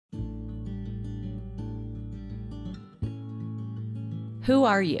Who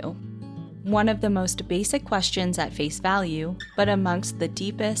are you? One of the most basic questions at face value, but amongst the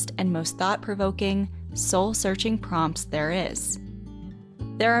deepest and most thought-provoking, soul-searching prompts there is.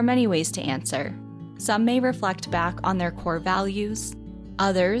 There are many ways to answer. Some may reflect back on their core values.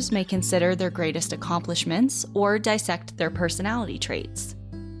 Others may consider their greatest accomplishments or dissect their personality traits.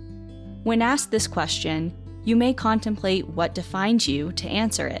 When asked this question, you may contemplate what defines you to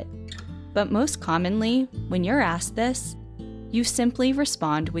answer it. But most commonly, when you're asked this, you simply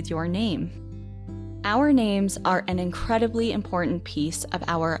respond with your name. Our names are an incredibly important piece of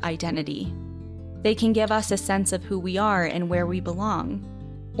our identity. They can give us a sense of who we are and where we belong,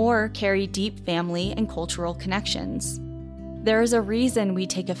 or carry deep family and cultural connections. There is a reason we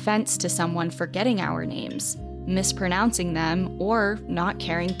take offense to someone forgetting our names, mispronouncing them, or not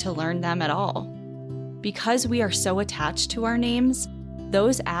caring to learn them at all. Because we are so attached to our names,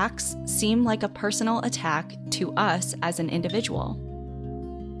 those acts seem like a personal attack to us as an individual.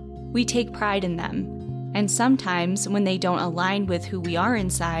 We take pride in them, and sometimes when they don't align with who we are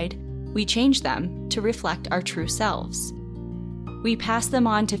inside, we change them to reflect our true selves. We pass them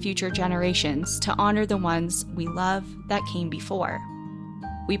on to future generations to honor the ones we love that came before.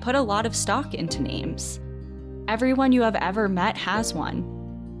 We put a lot of stock into names. Everyone you have ever met has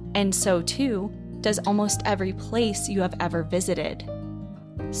one, and so too does almost every place you have ever visited.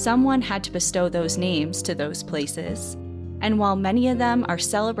 Someone had to bestow those names to those places, and while many of them are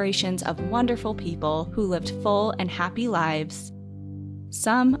celebrations of wonderful people who lived full and happy lives,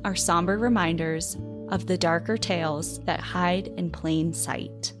 some are somber reminders of the darker tales that hide in plain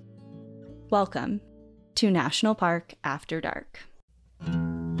sight. Welcome to National Park After Dark.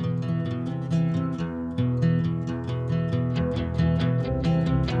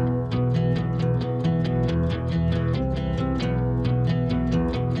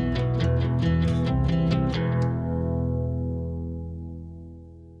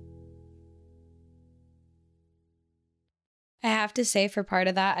 I have to say, for part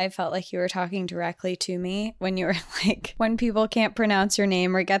of that, I felt like you were talking directly to me when you were like, when people can't pronounce your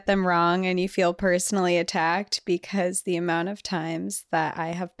name or get them wrong and you feel personally attacked, because the amount of times that I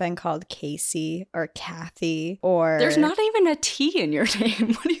have been called Casey or Kathy or... There's not even a T in your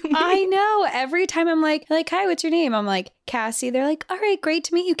name. What do you mean? I know. Every time I'm like, hi, what's your name? I'm like, Cassie. They're like, all right, great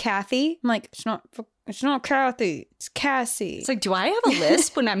to meet you, Kathy. I'm like, it's not Kathy, it's Cassie. It's like, do I have a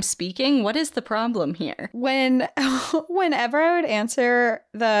lisp when I'm speaking? What is the problem here? Whenever I would answer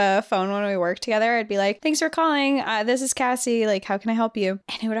the phone when we worked together, I'd be like, thanks for calling. This is Cassie. Like, how can I help you?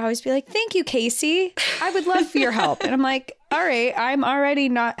 And it would always be like, thank you, Casey. I would love for your help. And I'm like, all right, I'm already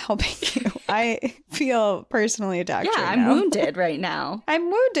not helping you. I feel personally attacked right I'm now. wounded right now. I'm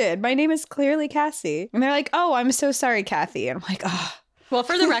wounded. My name is clearly Cassie. And they're like, oh, I'm so sorry, Kathy. And I'm like, oh. Well,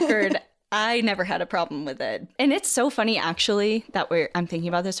 for the record, I never had a problem with it. And it's so funny, actually, that I'm thinking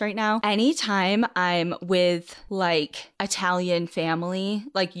about this right now. Anytime I'm with, like, Italian family,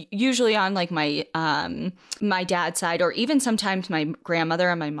 like, usually on, like, my dad's side, or even sometimes my grandmother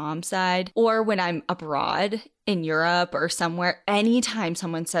on my mom's side, or when I'm abroad in Europe or somewhere, anytime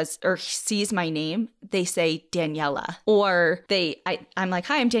someone says or sees my name, they say Daniela. Or I'm like,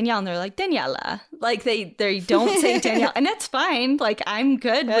 hi, I'm Danielle. And they're like, Daniela. Like, they don't say Danielle. And that's fine. Like, I'm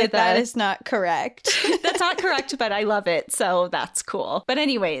good with that. That is not correct. That's not correct, but I love it. So that's cool. But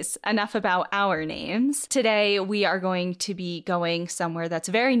anyways, enough about our names. Today, we are going to be going somewhere that's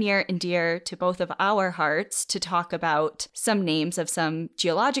very near and dear to both of our hearts to talk about some names of some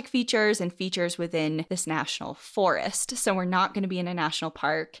geologic features and features within this national forest. So we're not going to be in a national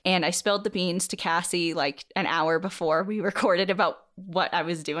park. And I spilled the beans to Cassie like an hour before we recorded about what I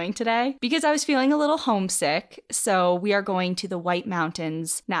was doing today because I was feeling a little homesick. So we are going to the White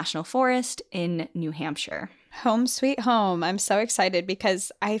Mountains National Forest in New Hampshire. Home sweet home. I'm so excited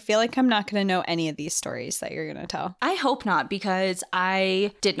because I feel like I'm not going to know any of these stories that you're going to tell. I hope not, because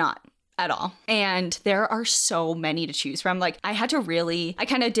I did not at all. And there are so many to choose from. Like, I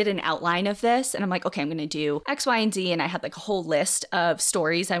kind of did an outline of this and I'm like, okay, I'm going to do X, Y, and Z. And I had like a whole list of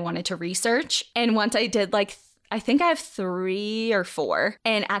stories I wanted to research. And once I did I think I have 3 or 4.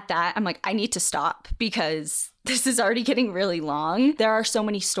 And at that, I'm like, I need to stop because this is already getting really long. There are so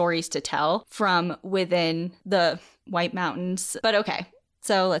many stories to tell from within the White Mountains. But okay,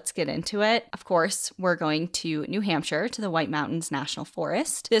 So let's get into it. Of course, we're going to New Hampshire to the White Mountains National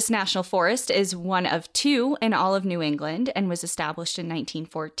Forest. This national forest is one of two in all of New England and was established in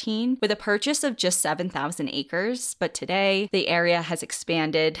 1914 with a purchase of just 7,000 acres. But today, the area has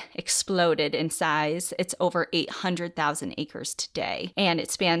exploded in size. It's over 800,000 acres today, and it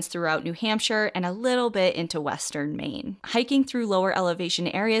spans throughout New Hampshire and a little bit into western Maine. Hiking through lower elevation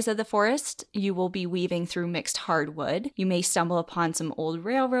areas of the forest, you will be weaving through mixed hardwood. You may stumble upon some old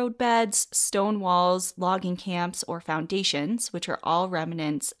railroad beds, stone walls, logging camps, or foundations, which are all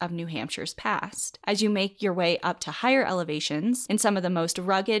remnants of New Hampshire's past. As you make your way up to higher elevations, in some of the most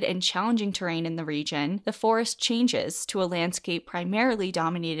rugged and challenging terrain in the region, the forest changes to a landscape primarily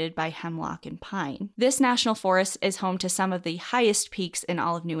dominated by hemlock and pine. This national forest is home to some of the highest peaks in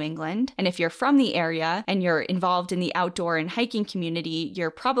all of New England, and if you're from the area and you're involved in the outdoor and hiking community,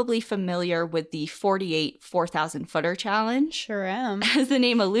 you're probably familiar with the 48 4,000-footer challenge. Sure am. As the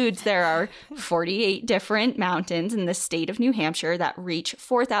name alludes, there are 48 different mountains in the state of New Hampshire that reach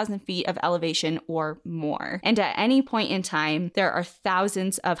 4,000 feet of elevation or more. And at any point in time, there are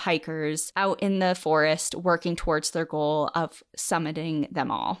thousands of hikers out in the forest working towards their goal of summiting them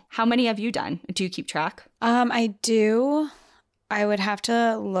all. How many have you done? Do you keep track? I do. I would have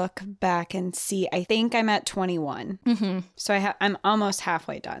to look back and see. I think I'm at 21. Mm-hmm. So I'm almost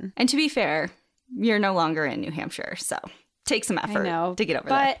halfway done. And to be fair, you're no longer in New Hampshire, so take some effort to get over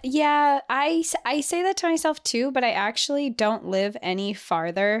there. But yeah, I say that to myself too, but I actually don't live any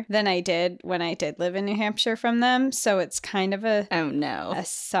farther than I did when I did live in New Hampshire from them. So it's kind of a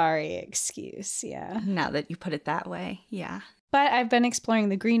sorry excuse. Yeah. Now that you put it that way. Yeah. But I've been exploring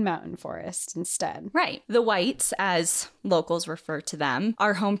the Green Mountain Forest instead. Right. The whites, as locals refer to them,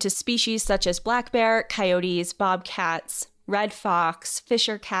 are home to species such as black bear, coyotes, bobcats, red fox,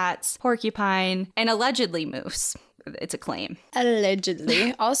 fisher cats, porcupine, and allegedly moose. It's a claim.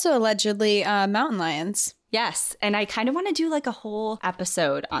 Allegedly. Also allegedly mountain lions. Yes, and I kind of want to do like a whole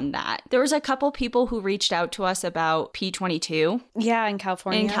episode on that. There was a couple people who reached out to us about P22. Yeah, in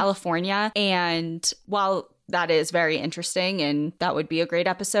California. And while that is very interesting and that would be a great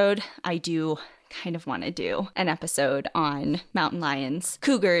episode, I do kind of want to do an episode on mountain lions,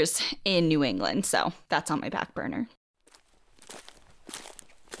 cougars in New England. So that's on my back burner.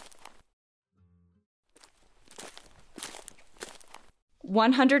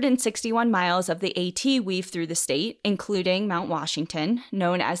 161 miles of the AT weave through the state, including Mount Washington,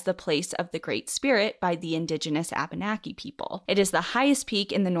 known as the Place of the Great Spirit by the indigenous Abenaki people. It is the highest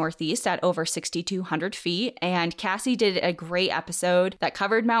peak in the Northeast at over 6,200 feet, and Cassie did a great episode that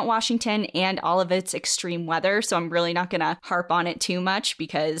covered Mount Washington and all of its extreme weather, so I'm really not going to harp on it too much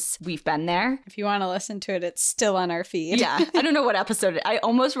because we've been there. If you want to listen to it, it's still on our feed. Yeah, I don't know what episode. I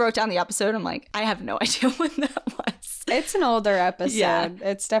almost wrote down the episode. I'm like, I have no idea when that was. It's an older episode. Yeah.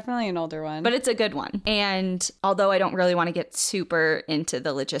 It's definitely an older one. But it's a good one. And although I don't really want to get super into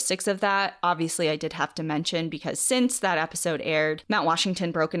the logistics of that, obviously I did have to mention, because since that episode aired, Mount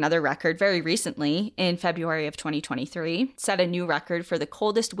Washington broke another record very recently in February of 2023, set a new record for the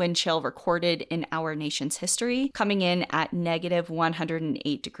coldest wind chill recorded in our nation's history, coming in at negative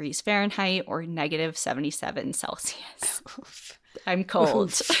 108 degrees Fahrenheit or negative 77 Celsius. I'm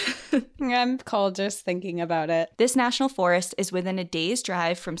cold. I'm cold just thinking about it. This national forest is within a day's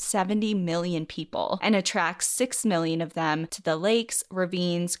drive from 70 million people and attracts 6 million of them to the lakes,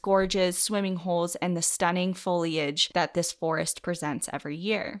 ravines, gorges, swimming holes, and the stunning foliage that this forest presents every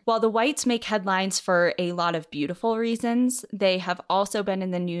year. While the whites make headlines for a lot of beautiful reasons, they have also been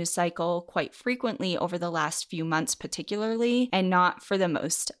in the news cycle quite frequently over the last few months particularly, and not for the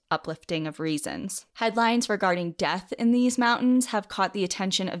most uplifting of reasons. Headlines regarding death in these mountains have caught the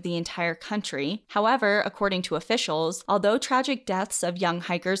attention of the entire country. However, according to officials, although tragic deaths of young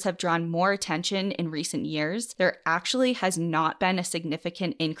hikers have drawn more attention in recent years, there actually has not been a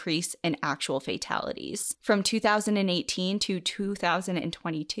significant increase in actual fatalities. From 2018 to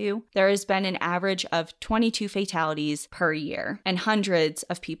 2022, there has been an average of 22 fatalities per year, and hundreds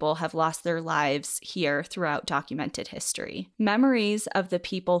of people have lost their lives here throughout documented history. Memories of the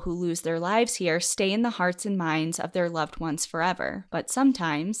people who lose their lives here stay in the hearts and minds of their loved ones forever, but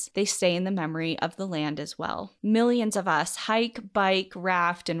sometimes they stay in the memory of the land as well. Millions of us hike, bike,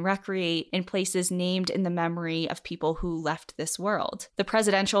 raft, and recreate in places named in the memory of people who left this world. The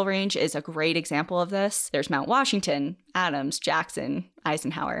Presidential Range is a great example of this. There's Mount Washington, Adams, Jackson,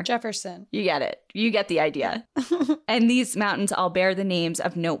 Eisenhower. Jefferson. You get it. You get the idea. And these mountains all bear the names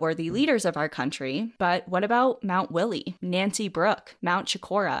of noteworthy leaders of our country. But what about Mount Willie, Nancy Brook, Mount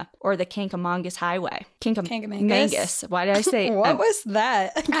Chicora, or the Kankamongus Highway? Kankamangus. Why did I say? What was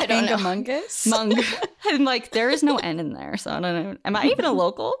that? I don't know. Kankamungus? Mung. And like, there is no N in there. So I don't know. Am I even a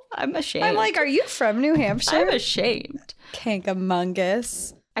local? I'm ashamed. I'm like, are you from New Hampshire? I'm ashamed.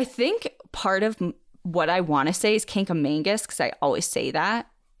 Kankamungus. I think part of what I want to say is Kankamangus because I always say that,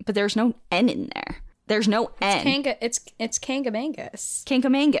 but there's no N in there. There's no N. It's Kankamangus.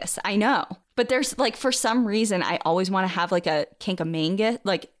 Kankamangus, I know. But there's like, for some reason, I always want to have like a Kankamangus,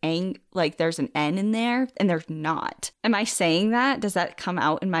 like there's an N in there, and there's not. Am I saying that? Does that come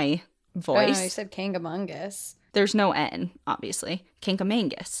out in my voice? Oh, you said Kankamungus. There's no N, obviously.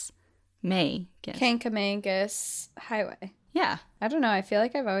 Kankamangus. Kankamangus Highway. Yeah. I don't know. I feel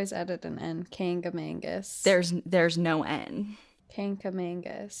like I've always added an N. Kankamangus. There's no N.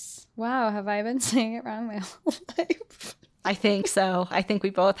 Kankamangus. Wow, have I been saying it wrong my whole life? I think so. I think we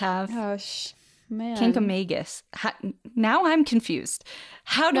both have. Oh, man. Kankamangus. Now I'm confused.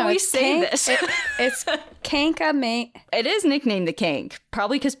 How do we say this? It's Kankamangus. It is nicknamed the Kank,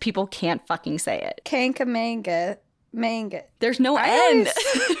 probably because people can't fucking say it. Kankamangus. There's no N.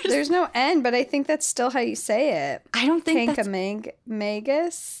 There's no N, but I think that's still how you say it. I don't think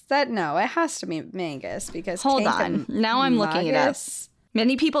Kankamangus. No, it has to be Mangus because hold on. Now I'm looking it up.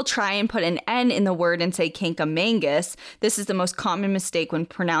 Many people try and put an N in the word and say Kankamangus. This is the most common mistake when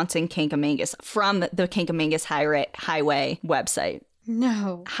pronouncing Kankamangus from the Kankamangus Highway website.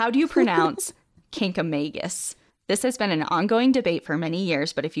 No. How do you pronounce Kankamangus? This has been an ongoing debate for many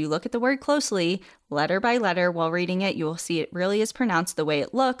years, but if you look at the word closely, letter by letter while reading it, you will see it really is pronounced the way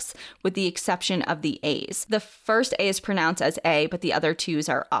it looks, with the exception of the A's. The first A is pronounced as A, but the other twos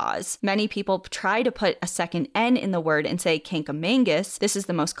are O's. Many people try to put a second N in the word and say Kankamangus. This is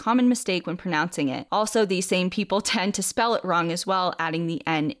the most common mistake when pronouncing it. Also, these same people tend to spell it wrong as well, adding the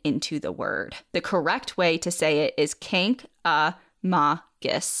N into the word. The correct way to say it is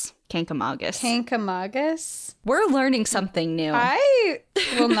Kankamangus. Kankamangus? We're learning something new. I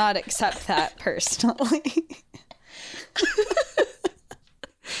will not accept that personally.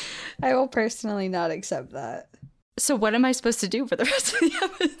 I will personally not accept that. So what am I supposed to do for the rest of the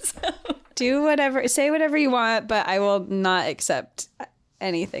episode? Say whatever you want, but I will not accept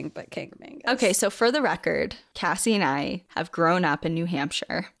anything but Kankamangus. Okay, so for the record, Cassie and I have grown up in New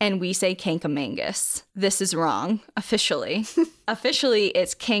Hampshire, and we say Kankamangus. This is wrong, officially. Officially,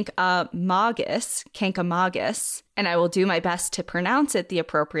 it's Kankamangus, and I will do my best to pronounce it the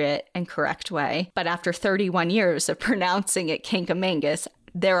appropriate and correct way. But after 31 years of pronouncing it Kankamangus,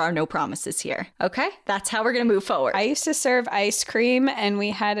 there are no promises here. Okay? That's how we're going to move forward. I used to serve ice cream, and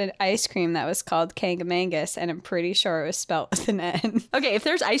we had an ice cream that was called Kankamangus, and I'm pretty sure it was spelled with an N. Okay, if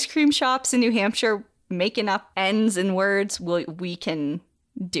there's ice cream shops in New Hampshire making up N's in words, we can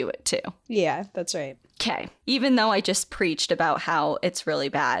do it too. Yeah, that's right. Okay. Even though I just preached about how it's really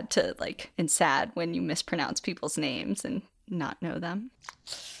bad and sad when you mispronounce people's names and not know them.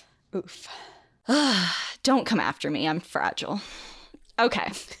 Oof. Don't come after me. I'm fragile.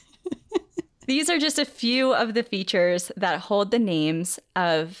 Okay. These are just a few of the features that hold the names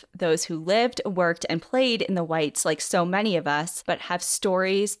of those who lived, worked, and played in the Whites like so many of us, but have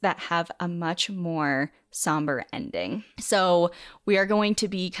stories that have a much more somber ending. So we are going to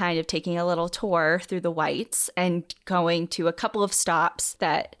be kind of taking a little tour through the Whites and going to a couple of stops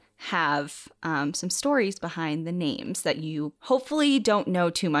that have some stories behind the names that you hopefully don't know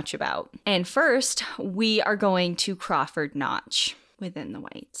too much about. And first, we are going to Crawford Notch within the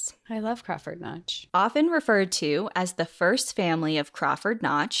Whites. I love Crawford Notch. Often referred to as the first family of Crawford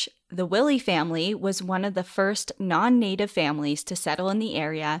Notch, the Willie family was one of the first non-native families to settle in the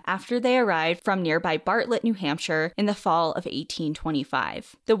area after they arrived from nearby Bartlett, New Hampshire in the fall of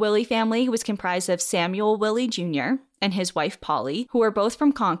 1825. The Willie family was comprised of Samuel Willie Jr., and his wife Polly, who were both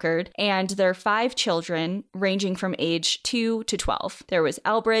from Concord, and their 5 children ranging from age 2 to 12. There was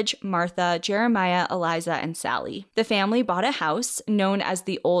Elbridge, Martha, Jeremiah, Eliza, and Sally. The family bought a house known as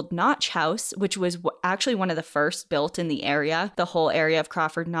the Old Notch House, which was actually one of the first built in the area, the whole area of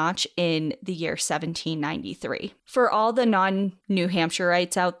Crawford Notch, in the year 1793. For all the non-New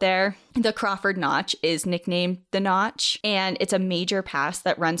Hampshireites out there, the Crawford Notch is nicknamed the Notch, and it's a major pass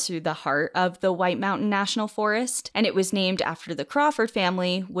that runs through the heart of the White Mountain National Forest, and it was named after the Crawford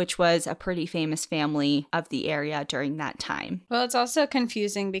family, which was a pretty famous family of the area during that time. Well, it's also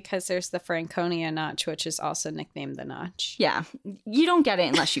confusing because there's the Franconia Notch, which is also nicknamed the Notch. Yeah, you don't get it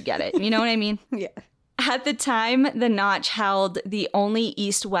unless you get it. You know what I mean? Yeah. At the time, the Notch held the only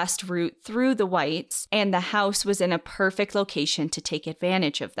east-west route through the Whites, and the house was in a perfect location to take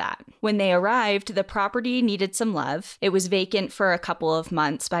advantage of that. When they arrived, the property needed some love. It was vacant for a couple of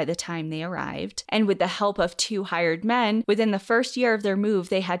months by the time they arrived, and with the help of 2 hired men, within the first year of their move,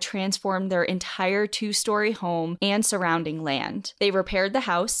 they had transformed their entire 2-story home and surrounding land. They repaired the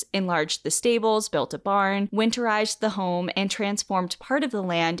house, enlarged the stables, built a barn, winterized the home, and transformed part of the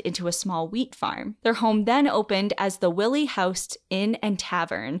land into a small wheat farm. Their home then opened as the Willey House Inn and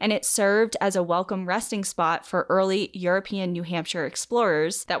Tavern, and it served as a welcome resting spot for early European New Hampshire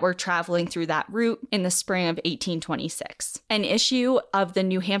explorers that were traveling through that route in the spring of 1826. An issue of the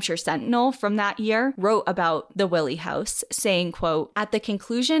New Hampshire Sentinel from that year wrote about the Willey House, saying, quote, "At the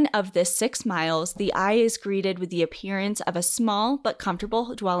conclusion of this 6 miles, the eye is greeted with the appearance of a small but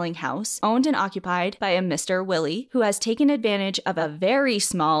comfortable dwelling house, owned and occupied by a Mr. Willey, who has taken advantage of a very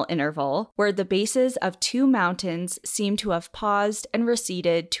small interval where the bases of 2 mountains seem to have paused and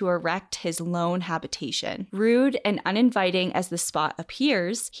receded to erect his lone habitation. Rude and uninviting as the spot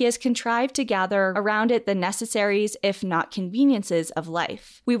appears, he has contrived to gather around it the necessaries, if not conveniences, of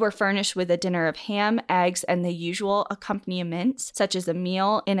life. We were furnished with a dinner of ham, eggs, and the usual accompaniments, such as a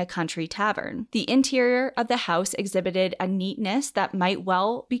meal in a country tavern. The interior of the house exhibited a neatness that might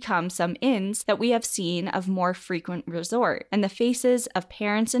well become some inns that we have seen of more frequent resort, and the faces of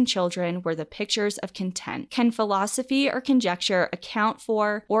parents and children were the pictures of content. Can philosophy or conjecture account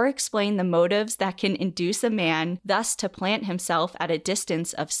for or explain the motives that can induce a man thus to plant himself at a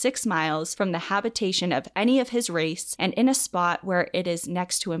distance of 6 miles from the habitation of any of his race, and in a spot where it is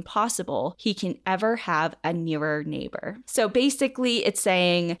next to impossible he can ever have a nearer neighbor?" So basically it's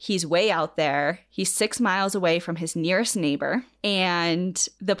saying he's way out there, he's 6 miles away from his nearest neighbor, and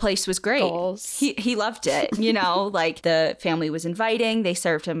the place was great. Goals. He loved it. You know, like the family was inviting, they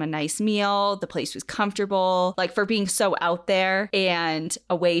served him a nice meal, the place was comfortable, like for being so out there and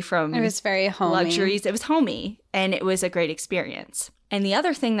away from It was very homey. luxuries. It was homey, and it was a great experience. And the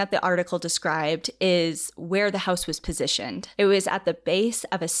other thing that the article described is where the house was positioned. It was at the base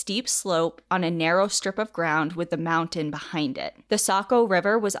of a steep slope on a narrow strip of ground with the mountain behind it. The Saco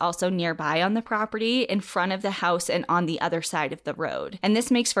River was also nearby on the property, in front of the house and on the other side of the road. And this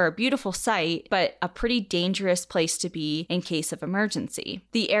makes for a beautiful sight, but a pretty dangerous place to be in case of emergency.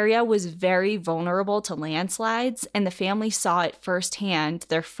 The area was very vulnerable to landslides, and the family saw it firsthand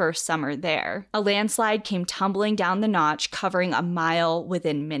their first summer there. A landslide came tumbling down the notch, covering a mile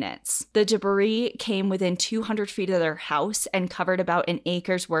within minutes. The debris came within 200 feet of their house and covered about an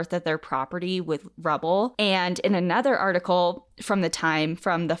acre's worth of their property with rubble. And in another article from the time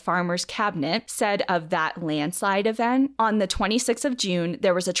from the Farmer's Cabinet said of that landslide event, on the 26th of June,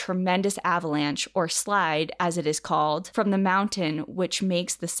 there was a tremendous avalanche, or slide as it is called, from the mountain which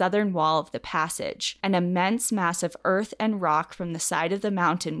makes the southern wall of the passage. An immense mass of earth and rock from the side of the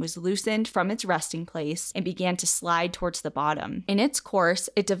mountain was loosened from its resting place and began to slide towards the bottom. In its course,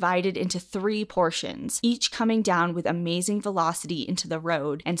 it divided into 3 portions, each coming down with amazing velocity into the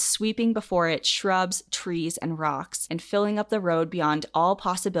road and sweeping before it shrubs, trees, and rocks, and filling up the road beyond all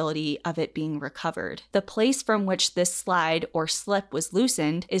possibility of it being recovered. The place from which this slide or slip was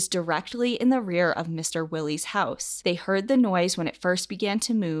loosened is directly in the rear of Mr. Willey's house. They heard the noise when it first began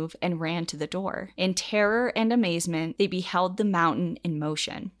to move and ran to the door. In terror and amazement, they beheld the mountain in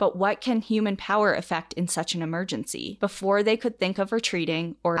motion. But what can human power effect in such an emergency? Before they could think of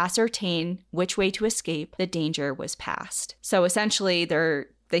retreating or ascertain which way to escape, the danger was past. So essentially,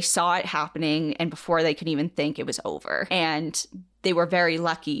 they saw it happening, and before they could even think, it was over. And they were very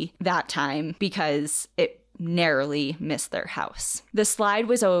lucky that time because it narrowly missed their house. The slide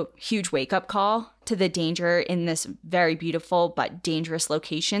was a huge wake-up call to the danger in this very beautiful but dangerous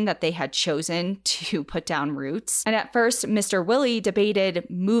location that they had chosen to put down roots. And at first, Mr. Willey debated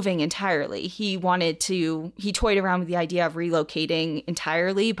moving entirely. He toyed around with the idea of relocating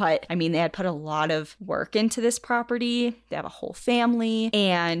entirely, but I mean, they had put a lot of work into this property. They have a whole family,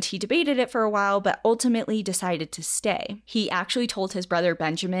 and he debated it for a while, but ultimately decided to stay. He actually told his brother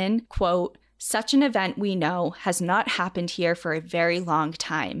Benjamin, quote, "Such an event, we know, has not happened here for a very long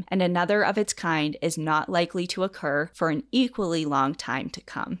time, and another of its kind is not likely to occur for an equally long time to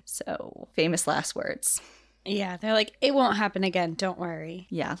come." So, famous last words. Yeah, they're like, it won't happen again, don't worry.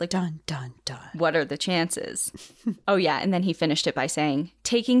 Yeah, like, Dun, dun, dun. what are the chances? Oh yeah, and then he finished it by saying,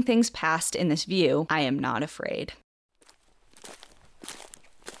 "Taking things past in this view, I am not afraid."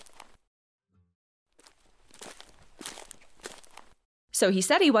 So he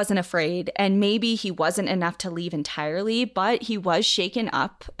said he wasn't afraid, and maybe he wasn't enough to leave entirely, but he was shaken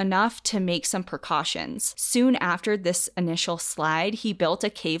up enough to make some precautions. Soon after this initial slide, he built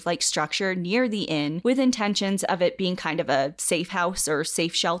a cave-like structure near the inn with intentions of it being kind of a safe house or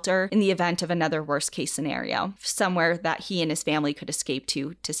safe shelter in the event of another worst-case scenario, somewhere that he and his family could escape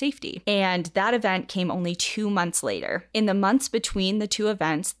to safety. And that event came only 2 months later. In the months between the two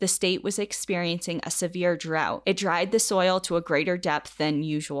events, the state was experiencing a severe drought. It dried the soil to a greater depth than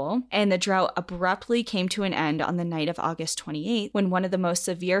usual, and the drought abruptly came to an end on the night of August 28th when one of the most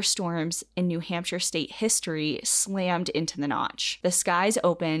severe storms in New Hampshire state history slammed into the notch. The skies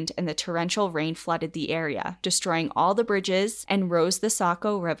opened and the torrential rain flooded the area, destroying all the bridges and rose the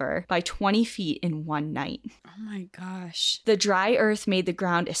Saco River by 20 feet in one night. Oh my gosh. The dry earth made the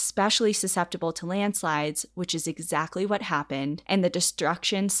ground especially susceptible to landslides, which is exactly what happened, and the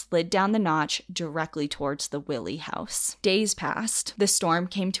destruction slid down the notch directly towards the Willey house. Days passed. The storm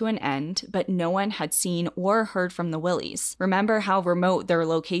came to an end, but no one had seen or heard from the Willeys. Remember how remote their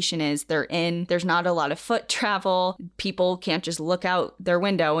location is. There's not a lot of foot travel. People can't just look out their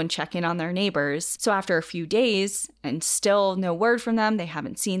window and check in on their neighbors. So after a few days, and still no word from them, they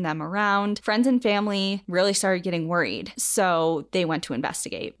haven't seen them around, friends and family really started getting worried. So they went to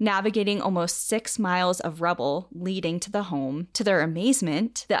investigate. Navigating almost 6 miles of rubble leading to the home, to their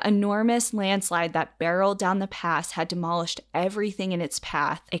amazement, the enormous landslide that barreled down the pass had demolished everything in its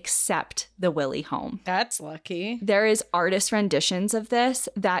path except the Willey home. That's lucky. There is artist renditions of this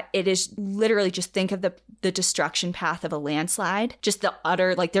that it is literally, just think of the destruction path of a landslide, just the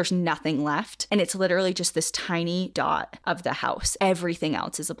utter, like there's nothing left. And it's literally just this tiny dot of the house. Everything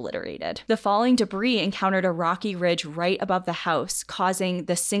else is obliterated. The falling debris encountered a rocky ridge right above the house, causing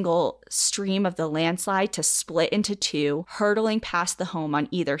the single stream of the landslide to split into two, hurtling past the home on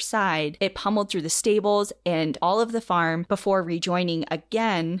either side. It pummeled through the stables and all of the farm before rejoining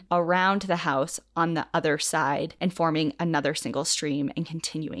again around the house on the other side and forming another single stream and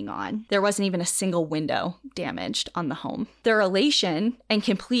continuing on. There wasn't even a single window damaged on the home. Their elation and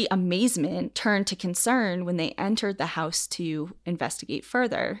complete amazement turned to concern when they entered the house to investigate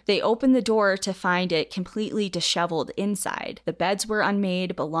further. They opened the door to find it completely disheveled inside. The beds were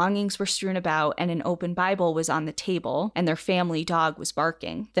unmade, belongings were strewn about, and an open Bible was on the table, and their family dog was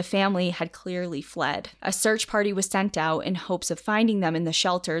barking. The family had clearly fled. A search party was sent out in hopes of finding them in the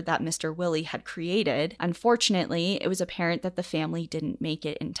shelter that Mr. Willey had created. Unfortunately, it was apparent that the family didn't make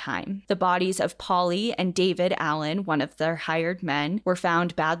it in time. The bodies of Polly and David Allen, one of their hired men, were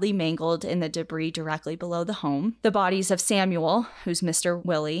found badly mangled in the debris directly below the home. The bodies of Samuel, who's Mr.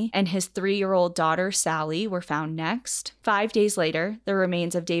 Willey, and his 3-year-old daughter Sally were found next. 5 days later, the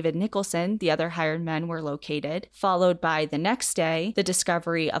remains of David Nicholson, the other hired men, were located, followed by the next day, the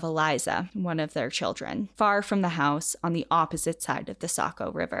discovery of Eliza, one of their children, far from the house on the opposite side of the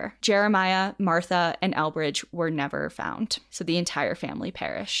Saco River. Jeremiah, Martha, and Elbridge were never found, so the entire family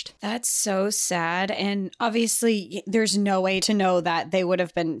perished. That's so sad. And obviously, there's no way to know that they would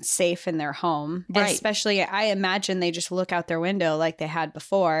have been safe in their home. Right. Especially, I imagine they just look out their window like they had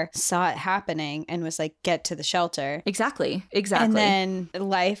before, saw it happening, and was like, get to the shelter. Exactly. And then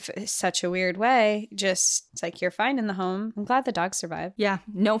life is such a weird way. Just, it's like, you're fine in the home. I'm glad the dog survived. Yeah,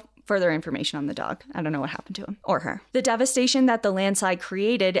 no further information on the dog. I don't know what happened to him or her. The devastation that the landslide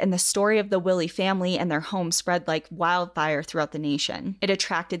created and the story of the Willey family and their home spread like wildfire throughout the nation. It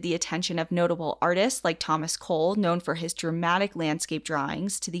attracted the attention of notable artists like Thomas Cole, known for his dramatic landscape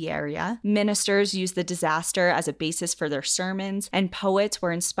drawings, to the area. Ministers used the disaster as a basis for their sermons, and poets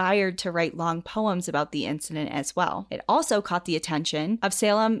were inspired to write long poems about the incident as well. It also caught the attention of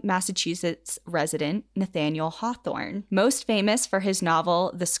Salem, Massachusetts resident Nathaniel Hawthorne, most famous for his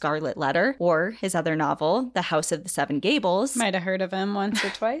novel The Scarlet Letter, or his other novel, The House of the Seven Gables. Might have heard of him once or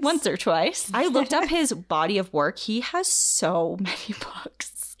twice. Once or twice. I looked up his body of work. He has so many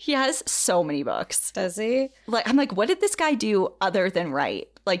books. He has so many books. Does he? Like, I'm like, what did this guy do other than write?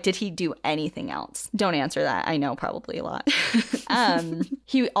 Like, did he do anything else? Don't answer that. I know probably a lot.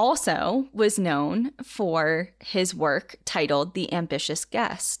 He also was known for his work titled The Ambitious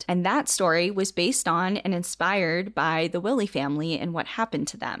Guest. And that story was based on and inspired by the Willey family and what happened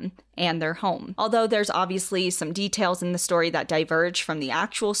to them and their home. Although there's obviously some details in the story that diverge from the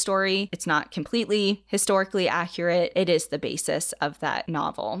actual story, it's not completely historically accurate. It is the basis of that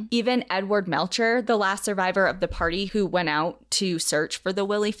novel. Even Edward Melcher, the last survivor of the party who went out to search for the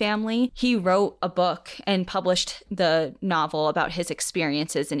Willey family, he wrote a book and published the novel about his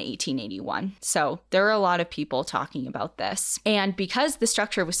experiences in 1881. So there are a lot of people talking about this. And because the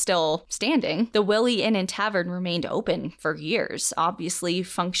structure was still standing, the Willey Inn and Tavern remained open for years, obviously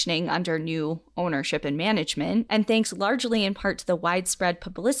functioning under new ownership and management, and thanks largely in part to the widespread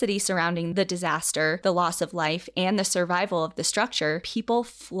publicity surrounding the disaster, the loss of life, and the survival of the structure, people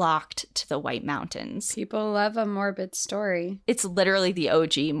flocked to the White Mountains. People love a morbid story. It's literally the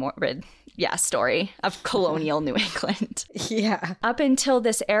OG morbid story of colonial New England. Yeah. Up until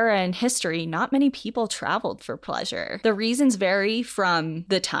this era in history, not many people traveled for pleasure. The reasons vary from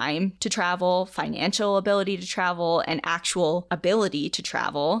the time to travel, financial ability to travel, and actual ability to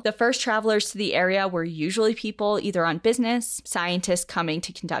travel. The first travelers to the area were usually people either on business, scientists coming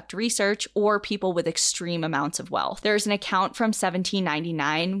to conduct research, or people with extreme amounts of wealth. There's an account from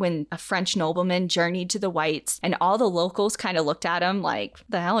 1799 when a French nobleman journeyed to the Whites, and all the locals kind of looked at him like,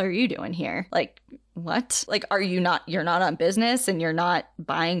 "The hell are you doing here? Like, what? Like, you're not on business and you're not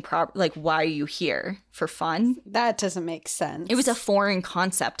buying like, why are you here? For fun?" That doesn't make sense. It was a foreign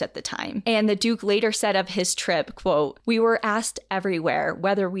concept at the time. And the Duke later said of his trip, quote, "We were asked everywhere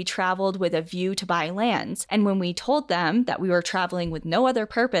whether we traveled with a view to buy lands. And when we told them that we were traveling with no other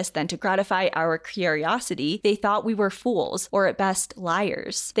purpose than to gratify our curiosity, they thought we were fools, or at best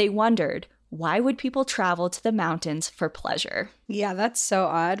liars. They wondered, why would people travel to the mountains for pleasure?" Yeah, that's so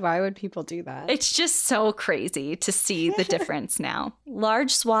odd. Why would people do that? It's just so crazy to see the difference now.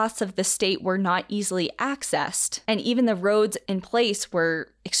 Large swaths of the state were not easily accessed, and even the roads in place were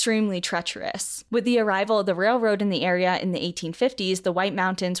extremely treacherous. With the arrival of the railroad in the area in the 1850s, the White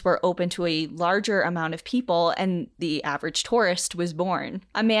Mountains were open to a larger amount of people, and the average tourist was born.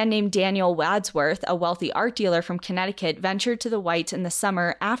 A man named Daniel Wadsworth, a wealthy art dealer from Connecticut, ventured to the Whites in the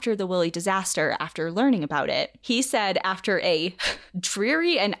summer after the Willie disaster after learning about it. He said after a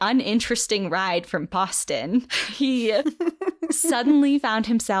dreary and uninteresting ride from Boston, he suddenly found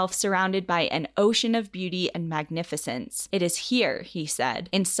himself surrounded by an ocean of beauty and magnificence. "It is here," he said,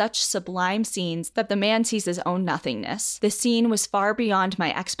 "in such sublime scenes that the man sees his own nothingness. The scene was far beyond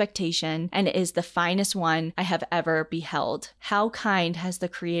my expectation, and it is the finest one I have ever beheld. How kind has the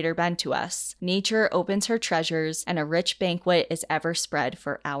Creator been to us. Nature opens her treasures, and a rich banquet is ever spread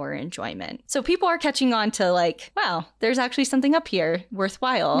for our enjoyment." So people are catching on to like, wow, there's actually something up here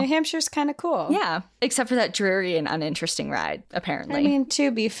worthwhile. New Hampshire's kind of cool. Yeah, except for that dreary and uninteresting ride, apparently. I mean,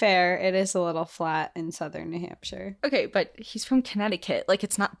 to be fair, it is a little flat in southern New Hampshire. Okay, but he's from Connecticut. Like,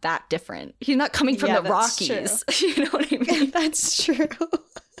 it's not that different. He's not coming from the Rockies. You know what I mean? That's true.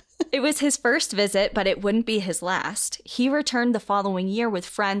 It was his first visit, but it wouldn't be his last. He returned the following year with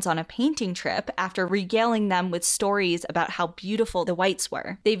friends on a painting trip after regaling them with stories about how beautiful the Whites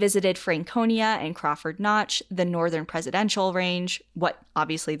were. They visited Franconia and Crawford Notch, the Northern Presidential Range, what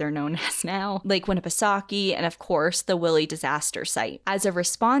obviously they're known as now, Lake Winnipesaukee, and of course, the Willie disaster site. As a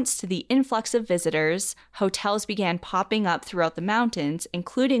response to the influx of visitors, hotels began popping up throughout the mountains,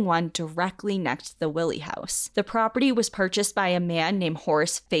 including one directly next to the Willie House. The property was purchased by a man named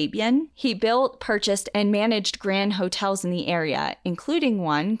Horace Fabian. He built, purchased, and managed grand hotels in the area, including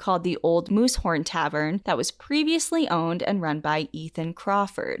one called the Old Moosehorn Tavern that was previously owned and run by Ethan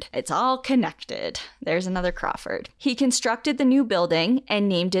Crawford. It's all connected. There's another Crawford. He constructed the new building and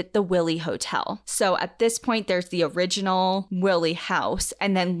named it the Willie Hotel. So at this point, there's the original Willie House,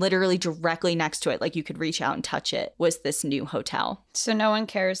 and then literally directly next to it, like you could reach out and touch it, was this new hotel. So no one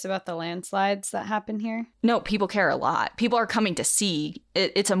cares about the landslides that happen here? No, people care a lot. People are coming to see.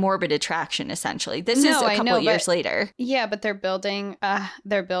 It's a morbid attraction, essentially. This is a couple years later. Yeah, but they're building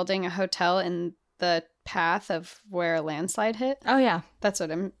a hotel in the path of where a landslide hit. Oh yeah, that's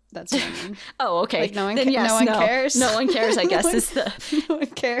what I mean. Oh, okay. Like no one cares. No one cares, I guess. No one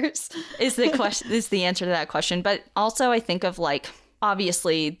cares. Is the answer to that question. But also I think of like,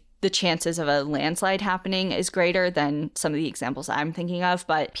 obviously the chances of a landslide happening is greater than some of the examples I'm thinking of,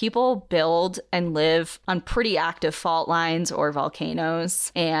 but people build and live on pretty active fault lines or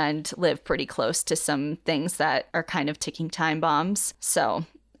volcanoes and live pretty close to some things that are kind of ticking time bombs. So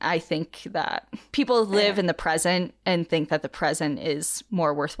I think that people live in the present and think that the present is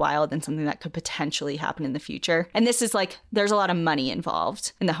more worthwhile than something that could potentially happen in the future. And this is like, there's a lot of money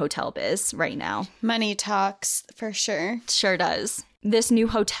involved in the hotel biz right now. Money talks for sure. Sure does. This new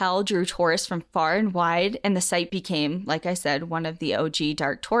hotel drew tourists from far and wide, and the site became, like I said, one of the OG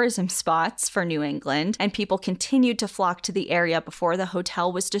dark tourism spots for New England, and people continued to flock to the area before the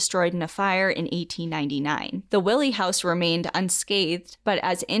hotel was destroyed in a fire in 1899. The Willie House remained unscathed, but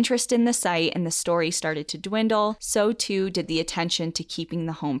as interest in the site and the story started to dwindle, so too did the attention to keeping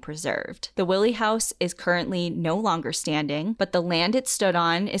the home preserved. The Willie House is currently no longer standing, but the land it stood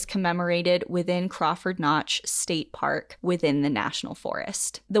on is commemorated within Crawford Notch State Park within the National National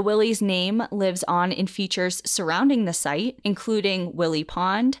Forest. The Willie's name lives on in features surrounding the site, including Willie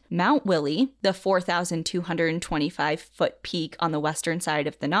Pond, Mount Willie, the 4,225-foot peak on the western side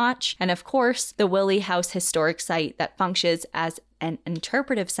of the Notch, and of course, the Willie House Historic Site that functions as an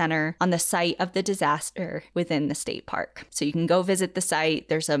interpretive center on the site of the disaster within the state park. So you can go visit the site.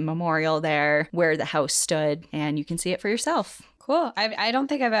 There's a memorial there where the house stood, and you can see it for yourself. Cool. I don't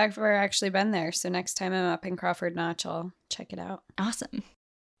think I've ever actually been there. So next time I'm up in Crawford Notch, I'll check it out. Awesome.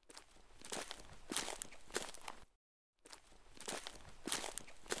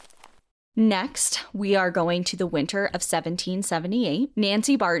 Next, we are going to the winter of 1778.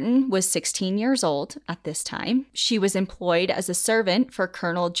 Nancy Barton was 16 years old at this time. She was employed as a servant for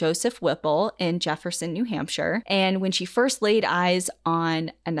Colonel Joseph Whipple in Jefferson, New Hampshire. And when she first laid eyes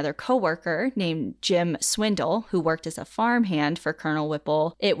on another coworker named Jim Swindle, who worked as a farmhand for Colonel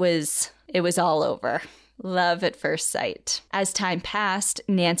Whipple, it was all over. Love at first sight. As time passed,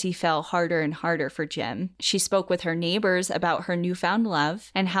 Nancy fell harder and harder for Jim. She spoke with her neighbors about her newfound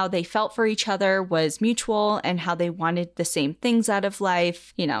love and how they felt for each other was mutual and how they wanted the same things out of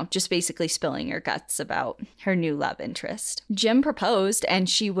life. You know, just basically spilling her guts about her new love interest. Jim proposed and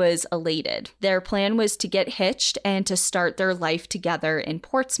she was elated. Their plan was to get hitched and to start their life together in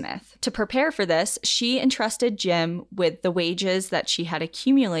Portsmouth. To prepare for this, she entrusted Jim with the wages that she had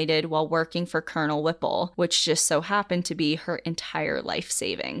accumulated while working for Colonel Whipple, which just so happened to be her entire life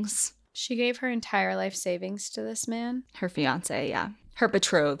savings. She gave her entire life savings to this man? Her fiance, yeah. Her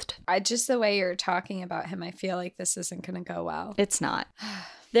betrothed. Just the way you're talking about him, I feel like this isn't going to go well. It's not.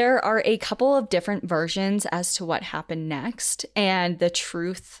 There are a couple of different versions as to what happened next, and the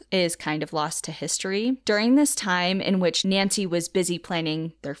truth is kind of lost to history. During this time in which Nancy was busy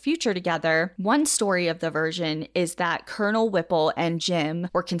planning their future together, one story of the version is that Colonel Whipple and Jim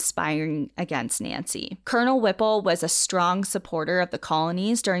were conspiring against Nancy. Colonel Whipple was a strong supporter of the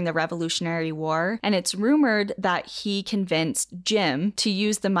colonies during the Revolutionary War, and it's rumored that he convinced Jim to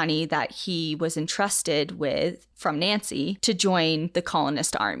use the money that he was entrusted with from Nancy to join the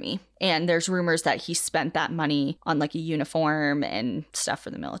colonist army. And there's rumors that he spent that money on like a uniform and stuff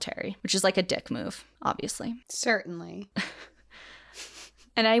for the military, which is like a dick move, obviously. Certainly.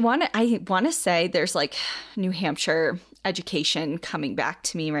 And I want to say there's like New Hampshire education coming back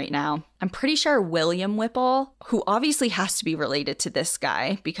to me right now. I'm pretty sure William Whipple, who obviously has to be related to this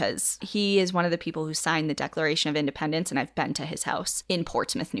guy because he is one of the people who signed the Declaration of Independence, and I've been to his house in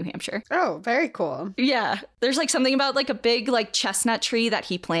Portsmouth, New Hampshire. Oh, very cool. Yeah. There's like something about like a big like chestnut tree that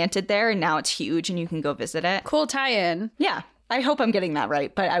he planted there, and now it's huge and you can go visit it. Cool tie-in. Yeah. I hope I'm getting that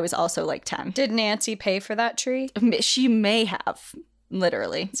right, but I was also like 10. Did Nancy pay for that tree? She may have.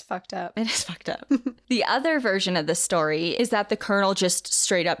 Literally. It's fucked up. It is fucked up. The other version of the story is that the colonel just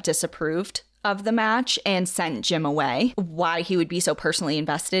straight up disapproved of the match and sent Jim away. Why he would be so personally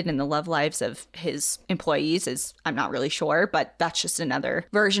invested in the love lives of his employees is, I'm not really sure, but that's just another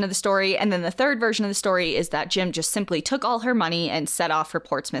version of the story. And then the third version of the story is that Jim just simply took all her money and set off for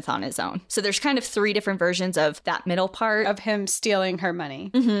Portsmouth on his own. So there's kind of three different versions of that middle part. Of him stealing her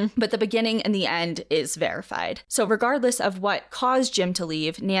money. Mm-hmm. But the beginning and the end is verified. So regardless of what caused Jim to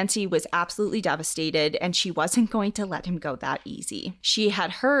leave, Nancy was absolutely devastated and she wasn't going to let him go that easy. She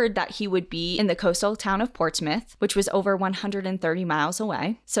had heard that he would be in the coastal town of Portsmouth, which was over 130 miles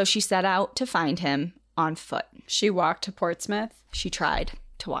away. So she set out to find him on foot. She walked to Portsmouth? She tried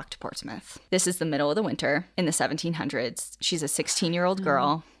to walk to Portsmouth. This is the middle of the winter in the 1700s. She's a 16-year-old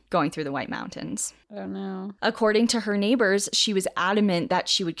girl going through the White Mountains. I don't know. According to her neighbors, she was adamant that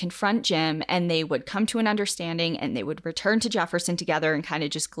she would confront Jim and they would come to an understanding and they would return to Jefferson together and kind of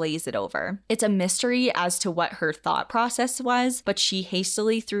just glaze it over. It's a mystery as to what her thought process was, but she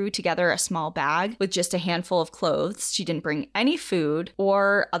hastily threw together a small bag with just a handful of clothes. She didn't bring any food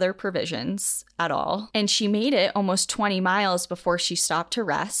or other provisions at all. And she made it almost 20 miles before she stopped to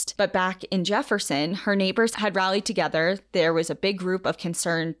rest. But back in Jefferson, her neighbors had rallied together. There was a big group of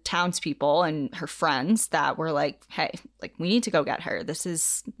concerned townspeople and her friends that were like, hey, like, we need to go get her. This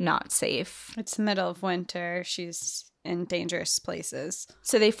is not safe. It's the middle of winter. She's in dangerous places.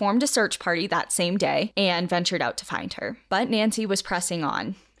 So they formed a search party that same day and ventured out to find her. But Nancy was pressing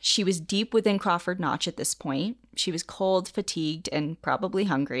on. She was deep within Crawford Notch at this point. She was cold, fatigued, and probably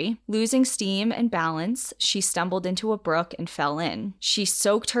hungry. Losing steam and balance, she stumbled into a brook and fell in. She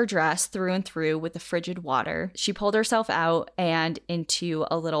soaked her dress through and through with the frigid water. She pulled herself out and into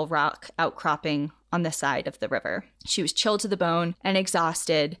a little rock outcropping on the side of the river. She was chilled to the bone and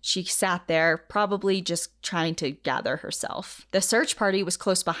exhausted. She sat there, probably just trying to gather herself. The search party was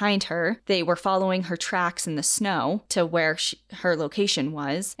close behind her. They were following her tracks in the snow to where her location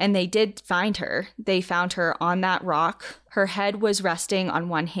was, and they did find her. They found her on that rock. Her head was resting on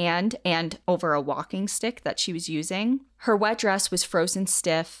one hand and over a walking stick that she was using. Her wet dress was frozen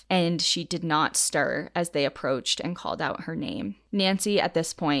stiff, and she did not stir as they approached and called out her name. Nancy, at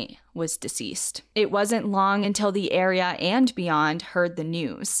this point, was deceased. It wasn't long until the area and beyond heard the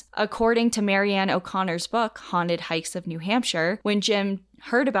news. According to Marianne O'Connor's book, Haunted Hikes of New Hampshire, when Jim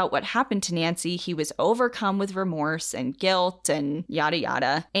heard about what happened to Nancy, he was overcome with remorse and guilt and yada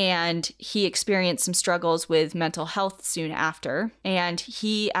yada. And he experienced some struggles with mental health soon after. And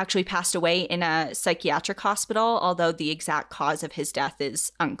he actually passed away in a psychiatric hospital, although the exact cause of his death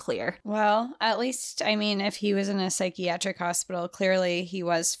is unclear. Well, at least, I mean, if he was in a psychiatric hospital, clearly he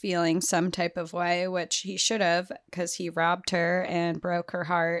was feeling some type of way, which he should have, because he robbed her and broke her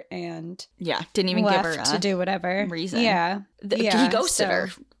heart and yeah, didn't even give her to do whatever reason. Yeah. He ghosted her.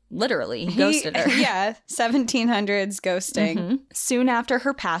 Literally, he ghosted her. Yeah, 1700s ghosting. Mm-hmm. Soon after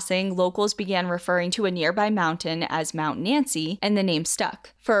her passing, locals began referring to a nearby mountain as Mount Nancy, and the name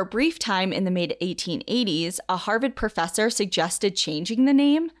stuck. For a brief time in the mid-1880s, a Harvard professor suggested changing the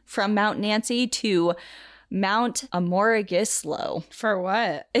name from Mount Nancy to Mount Amorigislo. For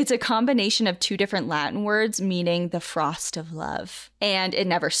what? It's a combination of two different Latin words meaning the frost of love. And it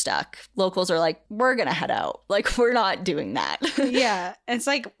never stuck. Locals are like, we're going to head out. Like, we're not doing that. Yeah. It's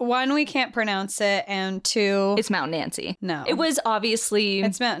like, one, we can't pronounce it, and two... It's Mount Nancy. No. It was obviously...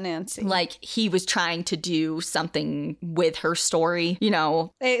 It's Mount Nancy. Like, he was trying to do something with her story, you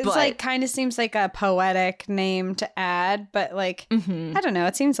know. It's like, kind of seems like a poetic name to add, but like, I don't know.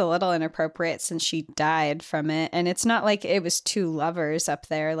 It seems a little inappropriate since she died from it. And it's not like it was two lovers up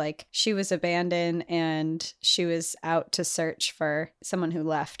there. Like, she was abandoned and she was out to search for someone who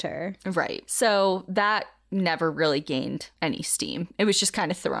left her. Right. So that never really gained any steam. It was just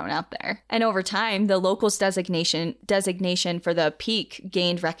kind of thrown out there. And over time, the locals designation for the peak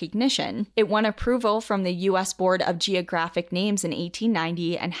gained recognition. It won approval from the U.S. Board of Geographic Names in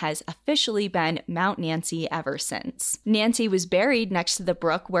 1890 and has officially been Mount Nancy ever since. Nancy was buried next to the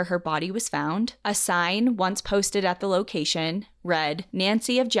brook where her body was found. A sign, once posted at the location, read,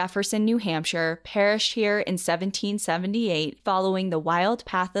 Nancy of Jefferson, New Hampshire, perished here in 1778 following the wild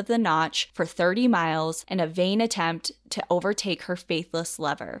path of the Notch for 30 miles in a vain attempt to overtake her faithless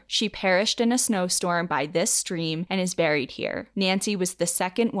lover. She perished in a snowstorm by this stream and is buried here. Nancy was the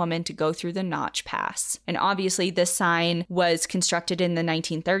second woman to go through the Notch Pass. And obviously this sign was constructed in the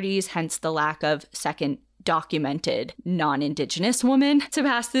 1930s, hence the lack of second documented non-Indigenous woman to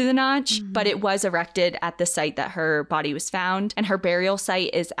pass through the Notch, but it was erected at the site that her body was found, and her burial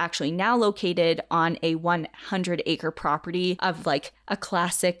site is actually now located on a 100-acre property of like a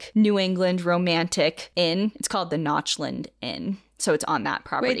classic New England romantic inn. It's called the Notchland Inn. So it's on that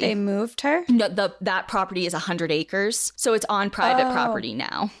property. Wait, they moved her? No, that property is 100 acres. So it's on private property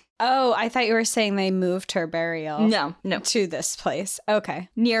now. Oh, I thought you were saying they moved her burial. No. To this place. Okay.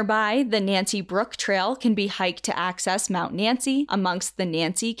 Nearby, the Nancy Brook Trail can be hiked to access Mount Nancy amongst the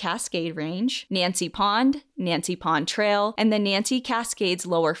Nancy Cascade Range. Nancy Pond Trail, and the Nancy Cascades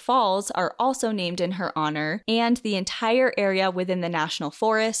Lower Falls are also named in her honor, and the entire area within the National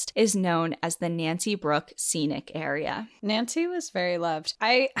Forest is known as the Nancy Brook Scenic Area. Nancy was very loved.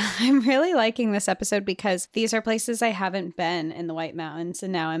 I'm really liking this episode because these are places I haven't been in the White Mountains,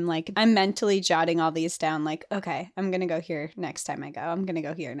 and now I'm mentally jotting all these down like, okay, I'm going to go here next time I go. I'm going to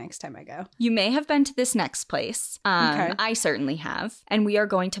go here next time I go. You may have been to this next place. Okay. I certainly have. And we are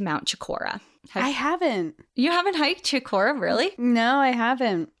going to Mount Chicora. I haven't. You haven't hiked Chicora, really? No, I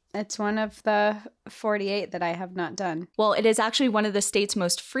haven't. It's one of the 48 that I have not done. Well, it is actually one of the state's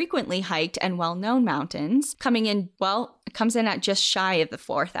most frequently hiked and well-known mountains, it comes in at just shy of the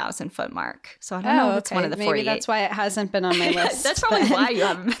 4,000-foot mark. So I don't know if it's one of the 48. Maybe that's why it hasn't been on my list. That's probably why you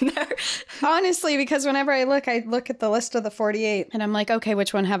haven't been there. Honestly, because whenever I look at the list of the 48 and I'm like, okay,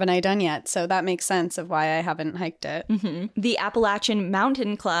 which one haven't I done yet? So that makes sense of why I haven't hiked it. Mm-hmm. The Appalachian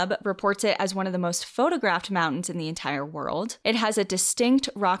Mountain Club reports it as one of the most photographed mountains in the entire world. It has a distinct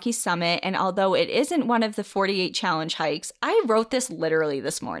rocky summit, and although it isn't one of the 48 challenge hikes, I wrote this literally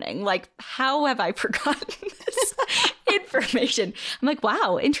this morning. Like, how have I forgotten this information? I'm like,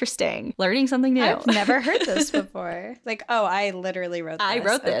 wow, interesting. Learning something new. I've never heard this before. Like, oh, I literally wrote this. I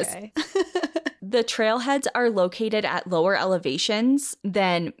wrote this. Okay. The trailheads are located at lower elevations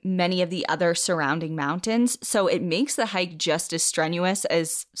than many of the other surrounding mountains, so it makes the hike just as strenuous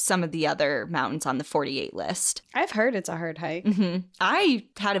as some of the other mountains on the 48 list. I've heard it's a hard hike. Mm-hmm. I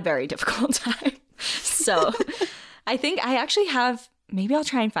had a very difficult time. So I think I actually have, maybe I'll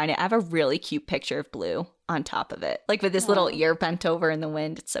try and find it. I have a really cute picture of Blue on top of it, like with this little ear bent over in the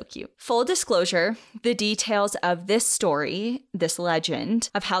wind. It's so cute. Full disclosure, the details of this story, this legend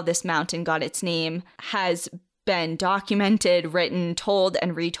of how this mountain got its name has been documented, written, told,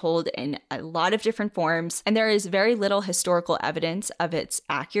 and retold in a lot of different forms, and there is very little historical evidence of its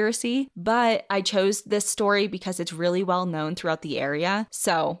accuracy, but I chose this story because it's really well known throughout the area,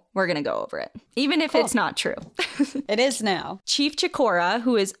 so we're gonna go over it, even if it's not true. It is now. Chief Chicora,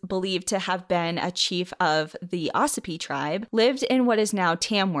 who is believed to have been a chief of the Ossipee tribe, lived in what is now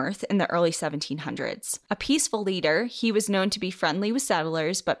Tamworth in the early 1700s. A peaceful leader, he was known to be friendly with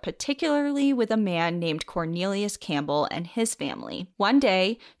settlers, but particularly with a man named Cornelius Campbell and his family. One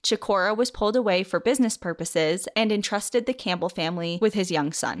day, Chicora was pulled away for business purposes and entrusted the Campbell family with his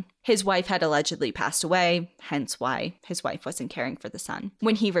young son. His wife had allegedly passed away, hence why his wife wasn't caring for the son.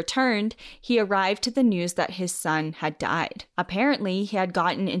 When he returned, he arrived to the news that his son had died. Apparently, he had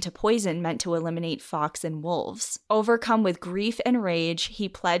gotten into poison meant to eliminate fox and wolves. Overcome with grief and rage, he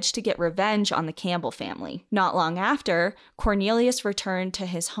pledged to get revenge on the Campbell family. Not long after, Cornelius returned to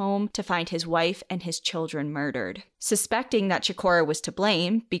his home to find his wife and his children murdered. Suspecting that Chicora was to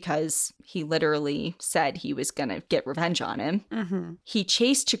blame, because he literally said he was going to get revenge on him, he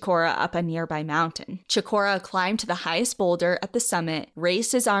chased Chicora up a nearby mountain. Chicora climbed to the highest boulder at the summit,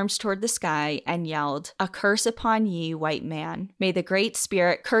 raised his arms toward the sky, and yelled, "A curse upon ye, white man. May the Great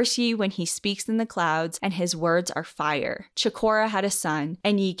Spirit curse ye when he speaks in the clouds, and his words are fire. Chicora had a son,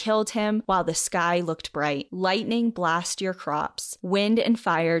 and ye killed him while the sky looked bright. Lightning blast your crops. Wind and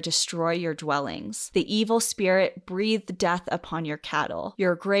fire destroy your dwellings. The evil spirit breathed death upon your cattle.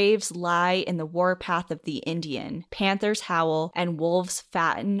 Your graves lie in the warpath of the Indian. Panthers howl, and wolves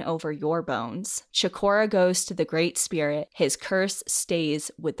fatten over your bones. Chicora goes to the Great Spirit. His curse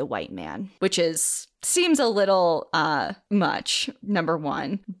stays with the white man." Which seems a little much, number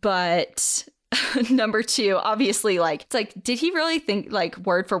one. But number two, obviously, it's like, did he really think,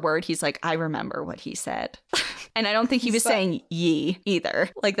 word for word, he's like, I remember what he said. And I don't think he was saying ye either.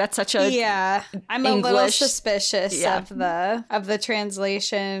 That's such a I'm a little suspicious of the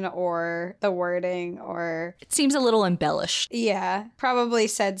translation or the wording, or it seems a little embellished. Yeah, probably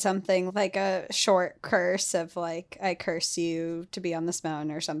said something like a short curse of I curse you to be on this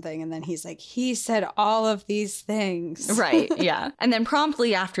mountain or something, and then he's like, he said all of these things. Right, yeah. And then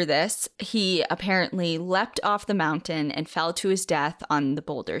promptly after this, he apparently leapt off the mountain and fell to his death on the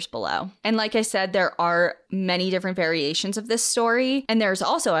boulders below. And like I said, there are many different variations of this story, and there's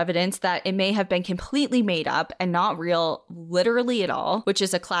also evidence that it may have been completely made up and not real literally at all, which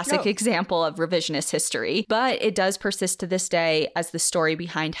is a classic example of revisionist history, but it does persist to this day as the story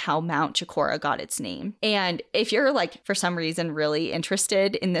behind how Mount Chicora got its name. And if you're for some reason really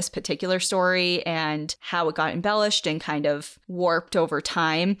interested in this particular story and how it got embellished and kind of warped over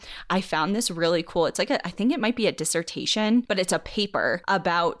time, I found this really cool. It's I think it might be a dissertation, but it's a paper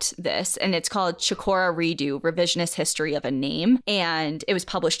about this, and it's called Chicora Redo, Revisionist History of a Name. And it was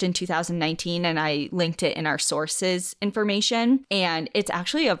published in 2019, and I linked it in our sources information. And it's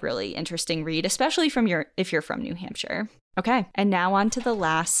actually a really interesting read, especially if you're from New Hampshire. Okay, and now on to the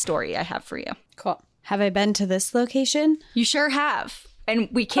last story I have for you. Cool. Have I been to this location? You sure have. And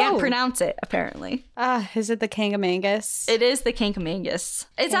we can't pronounce it, apparently. Is it the Kankamangus? It is the Kankamangus.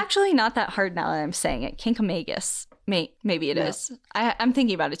 It's actually not that hard now that I'm saying it. Kankamangus. Maybe it is. I'm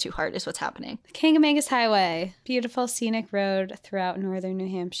thinking about it too hard is what's happening. The Kankamangus Highway. Beautiful scenic road throughout northern New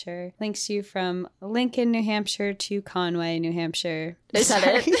Hampshire. Links you from Lincoln, New Hampshire to Conway, New Hampshire. Is that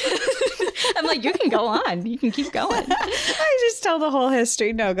it? I'm like, you can go on. You can keep going. I just tell the whole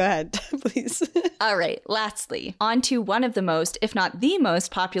history. No, go ahead, please. All right. Lastly, on to one of the most, if not the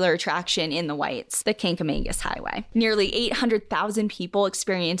most popular attraction in the Whites, the Kankamangus Highway. Nearly 800,000 people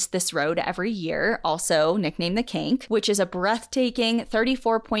experience this road every year, also nicknamed the Kank, which is a breathtaking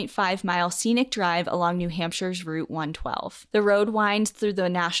 34.5-mile scenic drive along New Hampshire's Route 112. The road winds through the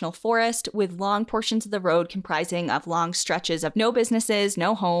National Forest, with long portions of the road comprising of long stretches of no businesses,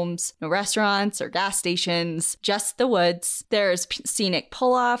 no homes, no restaurants or gas stations, just the woods. There's scenic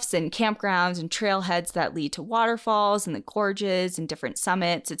pull-offs and campgrounds and trailheads that lead to waterfalls and the gorges and different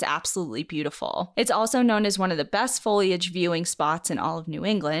summits. It's absolutely beautiful. It's also known as one of the best foliage viewing spots in all of New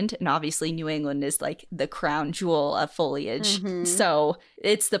England. And obviously New England is the crown jewel of foliage. Mm-hmm. So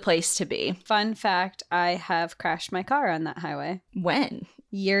it's the place to be. Fun fact, I have crashed my car on that highway. When?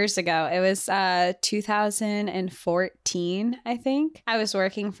 years ago. It was 2014, I think. I was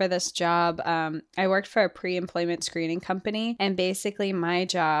working for this job. I worked for a pre-employment screening company, and basically my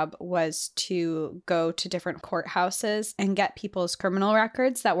job was to go to different courthouses and get people's criminal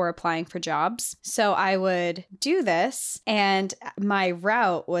records that were applying for jobs. So I would do this, and my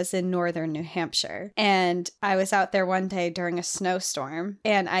route was in northern New Hampshire. And I was out there one day during a snowstorm,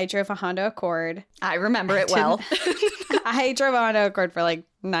 and I drove a Honda Accord. I remember it well. I drove a Honda Accord for like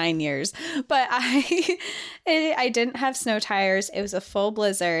 9 years, but I didn't have snow tires. It was a full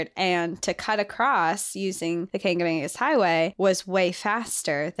blizzard, and to cut across using the Kancamagus Highway was way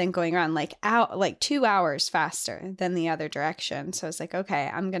faster than going around, like 2 hours faster than the other direction. So I was like, okay,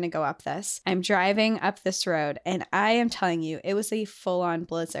 I'm gonna go up this. I'm driving up this road, and I am telling you, it was a full-on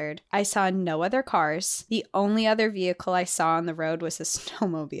blizzard. I saw no other cars. The only other vehicle I saw on the road was a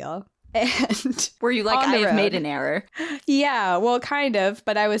snowmobile. And were you like, I've made an error? Yeah, well, kind of,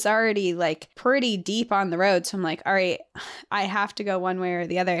 but I was already like pretty deep on the road. So I'm like, all right, I have to go one way or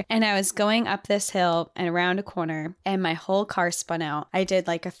the other. And I was going up this hill and around a corner, and my whole car spun out. I did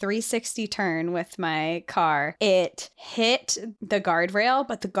like a 360 turn with my car. It hit the guardrail,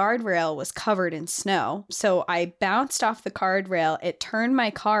 but the guardrail was covered in snow. So I bounced off the guardrail. It turned my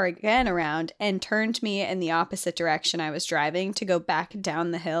car again around and turned me in the opposite direction I was driving to go back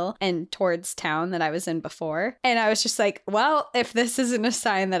down the hill and towards town that I was in before. And I was just like, well, if this isn't a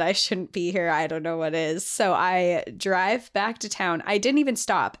sign that I shouldn't be here, I don't know what is. So I drive back to town. I didn't even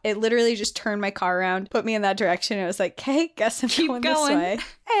stop. It literally just turned my car around, put me in that direction. I was like, okay, guess I'm going this way.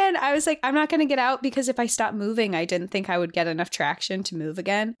 And I was like, I'm not going to get out, because if I stop moving, I didn't think I would get enough traction to move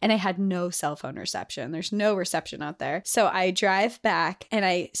again. And I had no cell phone reception. There's no reception out there. So I drive back, and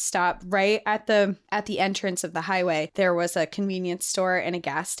I stop right at the entrance of the highway. There was a convenience store and a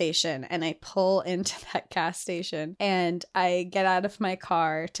gas station, and I pull into that gas station, and I get out of my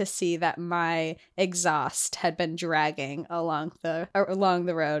car to see that my exhaust had been dragging along the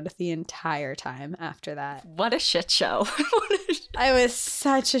road the entire time after that. What a shit show. I was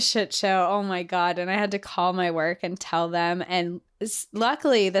such a shit show. Oh my God. And I had to call my work and tell them. And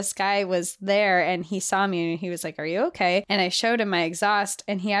luckily this guy was there, and he saw me, and he was like, are you okay? And I showed him my exhaust,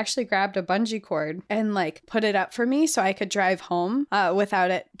 and he actually grabbed a bungee cord and like put it up for me so I could drive home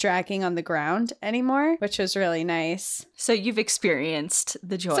without it dragging on the ground anymore, which was really nice. So you've experienced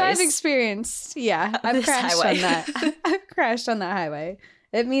the joys. So I've experienced, yeah, I've crashed on that. I've crashed on that highway.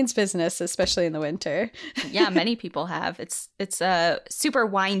 It means business, especially in the winter. Yeah, many people have. It's a super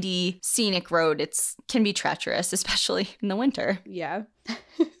windy, scenic road. It can be treacherous, especially in the winter. Yeah.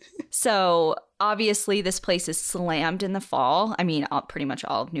 So obviously this place is slammed in the fall. I mean, pretty much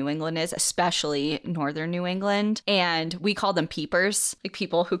all of New England is, especially northern New England. And we call them peepers, like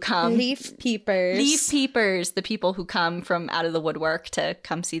people who come. Leaf peepers. Leaf peepers, the people who come from out of the woodwork to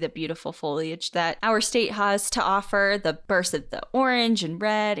come see the beautiful foliage that our state has to offer, the bursts of the orange and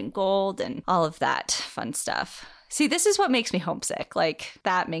red and gold and all of that fun stuff. See, this is what makes me homesick. Like,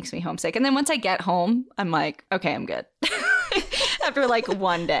 that makes me homesick. And then once I get home, I'm like, okay, I'm good. After like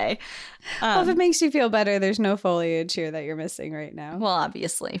one day. Well, if it makes you feel better, there's no foliage here that you're missing right now. Well,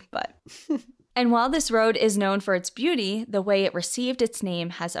 obviously, but... And while this road is known for its beauty, the way it received its name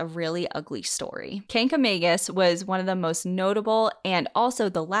has a really ugly story. Kancamagus was one of the most notable and also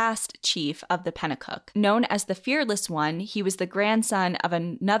the last chief of the Pennacook. Known as the Fearless One, he was the grandson of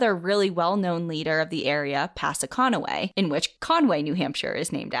another really well-known leader of the area, Passaconaway, in which Conway, New Hampshire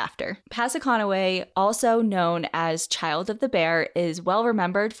is named after. Passaconaway, also known as Child of the Bear, is well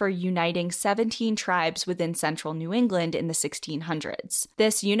remembered for uniting 17 tribes within central New England in the 1600s.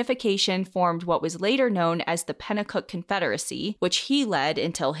 This unification formed what was later known as the Pennacook Confederacy, which he led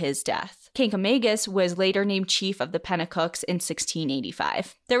until his death. Kancamagus was later named chief of the Pennacooks in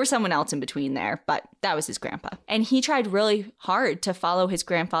 1685. There was someone else in between there, but that was his grandpa. And he tried really hard to follow his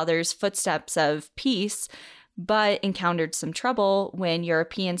grandfather's footsteps of peace, but encountered some trouble when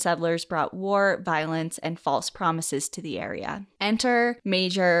European settlers brought war, violence, and false promises to the area. Enter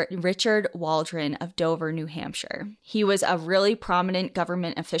Major Richard Waldron of Dover, New Hampshire. He was a really prominent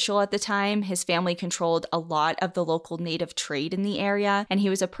government official at the time. His family controlled a lot of the local native trade in the area, and he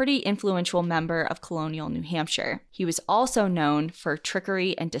was a pretty influential member of colonial New Hampshire. He was also known for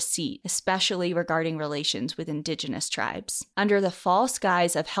trickery and deceit, especially regarding relations with indigenous tribes. Under the false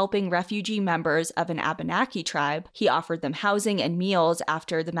guise of helping refugee members of an Abenaki tribe. He offered them housing and meals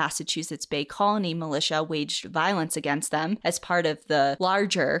after the Massachusetts Bay Colony militia waged violence against them as part of the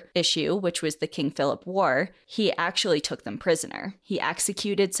larger issue, which was the King Philip War. He actually took them prisoner. He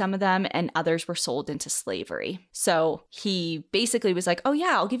executed some of them, and others were sold into slavery. So he basically was like, oh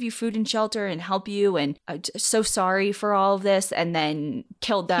yeah, I'll give you food and shelter and help you, and I'm so sorry for all of this, and then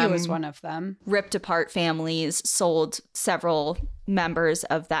killed them. He was one of them. Ripped apart families, sold several members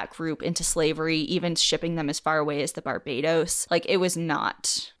of that group into slavery, even shipping them as far away as the Barbados. Like, it was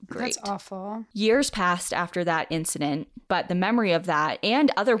not great. That's awful. Years passed after that incident, but the memory of that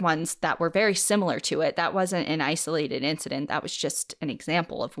and other ones that were very similar to it, that wasn't an isolated incident, that was just an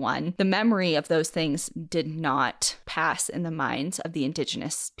example of one. The memory of those things did not pass in the minds of the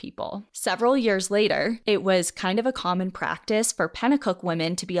Indigenous people. Several years later, it was kind of a common practice for Pennacook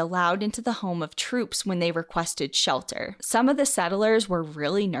women to be allowed into the home of troops when they requested shelter. Some of the settlers were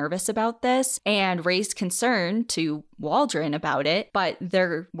really nervous about this and raised concern to Waldron about it, but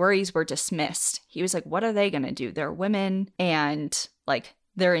their worries were dismissed. He was like, what are they going to do? They're women and like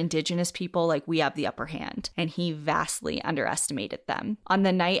they're Indigenous people, like we have the upper hand. And he vastly underestimated them. On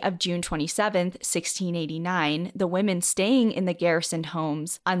the night of June 27th, 1689, the women staying in the garrisoned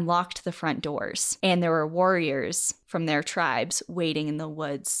homes unlocked the front doors, and there were warriors from their tribes waiting in the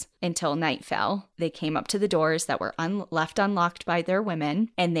woods until night fell. They came up to the doors that were left unlocked by their women,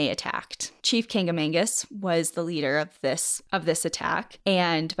 and they attacked. Chief Kangamangas was the leader of this attack,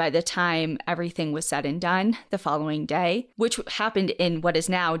 and by the time everything was said and done the following day, which happened in what is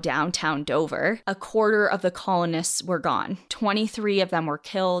now downtown Dover, a quarter of the colonists were gone. 23 of them were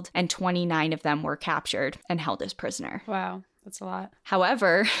killed, and 29 of them were captured and held as prisoner. Wow. That's a lot.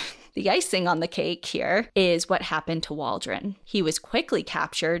 However, the icing on the cake here is what happened to Waldron. He was quickly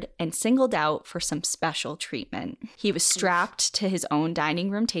captured and singled out for some special treatment. He was strapped to his own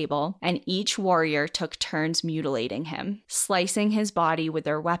dining room table, and each warrior took turns mutilating him, slicing his body with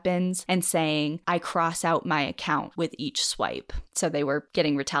their weapons and saying, "I cross out my account with each swipe." So they were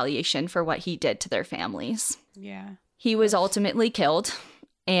getting retaliation for what he did to their families. Yeah. He was ultimately killed,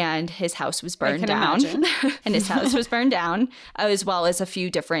 and his house was burned down. And his house was burned down, as well as a few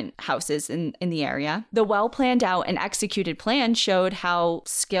different houses in the area. The well-planned out and executed plan showed how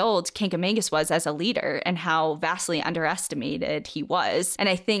skilled Kangamangas was as a leader and how vastly underestimated he was. And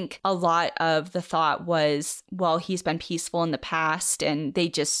I think a lot of the thought was, well, he's been peaceful in the past, and they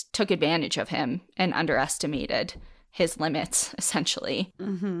just took advantage of him and underestimated his limits, essentially.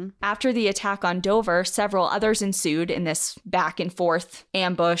 Mm-hmm. After the attack on Dover, several others ensued in this back and forth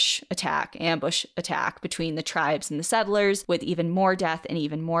ambush attack between the tribes and the settlers, with even more death and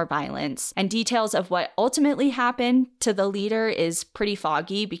even more violence. And details of what ultimately happened to the leader is pretty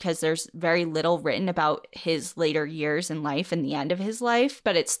foggy because there's very little written about his later years in life and the end of his life.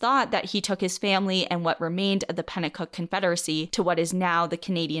 But it's thought that he took his family and what remained of the Pennacook Confederacy to what is now the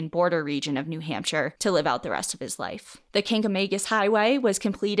Canadian border region of New Hampshire to live out the rest of his life. The Kangamangas Highway was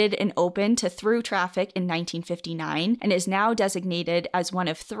completed and opened to through traffic in 1959 and is now designated as one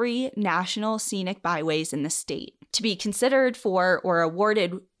of 3 national scenic byways in the state. To be considered for or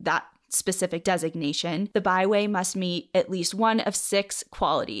awarded that specific designation, the byway must meet at least one of 6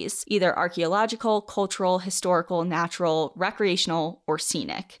 qualities, either archaeological, cultural, historical, natural, recreational, or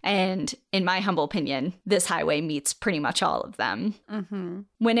scenic. And in my humble opinion, this highway meets pretty much all of them. Mm-hmm.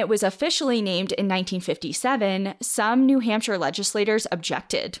 When it was officially named in 1957, some New Hampshire legislators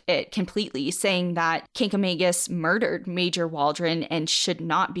objected it completely, saying that Kangamangas murdered Major Waldron and should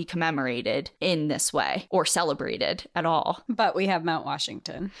not be commemorated in this way or celebrated at all. But we have Mount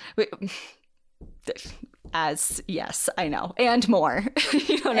Washington. Yes, I know. And more.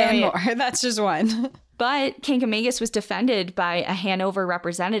 You know what I mean? More. That's just one. But Kangamangas was defended by a Hanover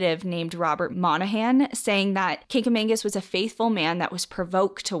representative named Robert Monahan, saying that Kangamangas was a faithful man that was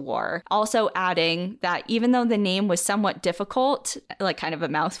provoked to war. Also adding that even though the name was somewhat difficult, like kind of a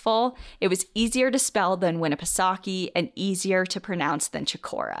mouthful, it was easier to spell than Winnipesaukee and easier to pronounce than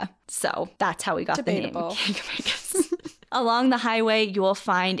Chicora. So that's how we got Debatable. The name Kangamangas. Along the highway, you will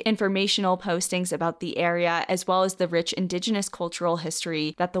find informational postings about the area, as well as the rich Indigenous cultural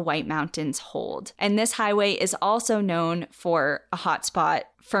history that the White Mountains hold. And this highway is also known for a hotspot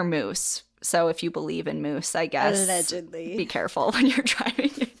for moose. So if you believe in moose, I guess, allegedly, be careful when you're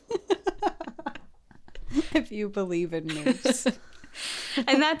driving. If you believe in moose.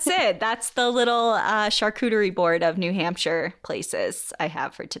 And that's it. That's the little charcuterie board of New Hampshire places I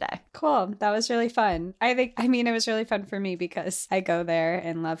have for today. Cool. That was really fun. It was really fun for me because I go there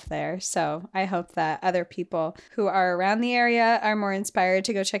and love there. So I hope that other people who are around the area are more inspired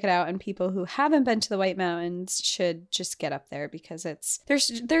to go check it out, and people who haven't been to the White Mountains should just get up there because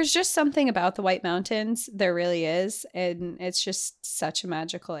there's just something about the White Mountains. There really is. And it's just such a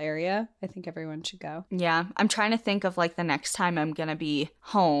magical area. I think everyone should go. Yeah. I'm trying to think of like the next time I'm going to be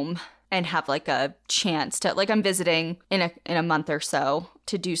home and have like a chance to, like, I'm visiting in a month or so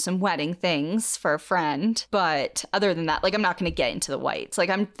to do some wedding things for a friend. But other than that, like, I'm not going to get into the Whites. Like,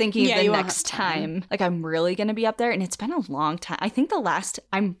 I'm thinking the next time, like, I'm really going to be up there. And it's been a long time. I think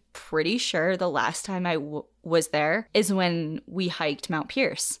I'm pretty sure the last time I was there is when we hiked Mount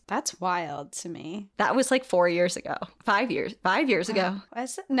Pierce. That's wild to me. That was like 4 years ago. 5 years ago.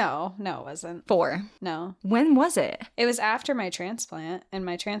 Was it? No, it wasn't. 4. No. When was it? It was after my transplant, and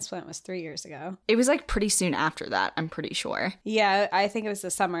my transplant was 3 years ago. It was like pretty soon after that, I'm pretty sure. Yeah, I think it was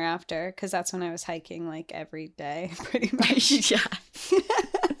the summer after, because that's when I was hiking like every day, pretty much. Yeah.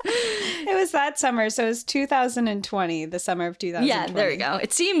 It was that summer, so it was 2020, the summer of 2020. Yeah, there you go.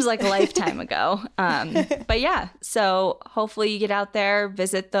 It seems like a lifetime ago. But yeah, so hopefully you get out there,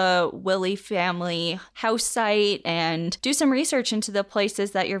 visit the Willie family house site, and do some research into the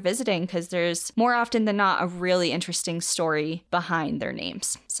places that you're visiting, because there's more often than not a really interesting story behind their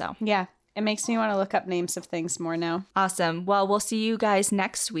names. So yeah. It makes me want to look up names of things more now. Awesome. Well, we'll see you guys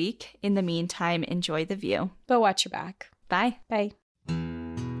next week. In the meantime, enjoy the view. But watch your back. Bye. Bye.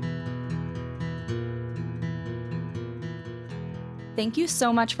 Thank you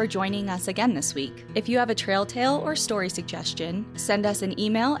so much for joining us again this week. If you have a trail tale or story suggestion, send us an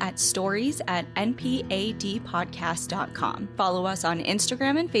email at stories@npadpodcast.com. Follow us on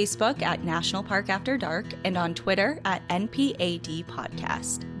Instagram and Facebook at National Park After Dark, and on Twitter at NPAD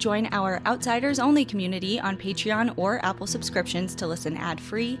Podcast. Join our Outsiders Only community on Patreon or Apple subscriptions to listen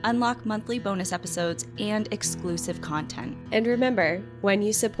ad-free, unlock monthly bonus episodes, and exclusive content. And remember, when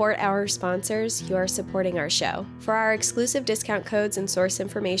you support our sponsors, you are supporting our show. For our exclusive discount codes and source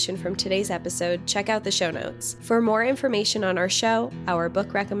information from today's episode, check out the show notes. For more information on our show, our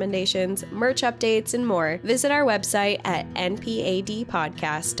book recommendations, merch updates, and more, visit our website at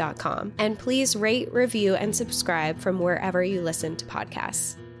npadpodcast.com. And please rate, review, and subscribe from wherever you listen to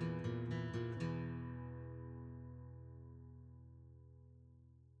podcasts.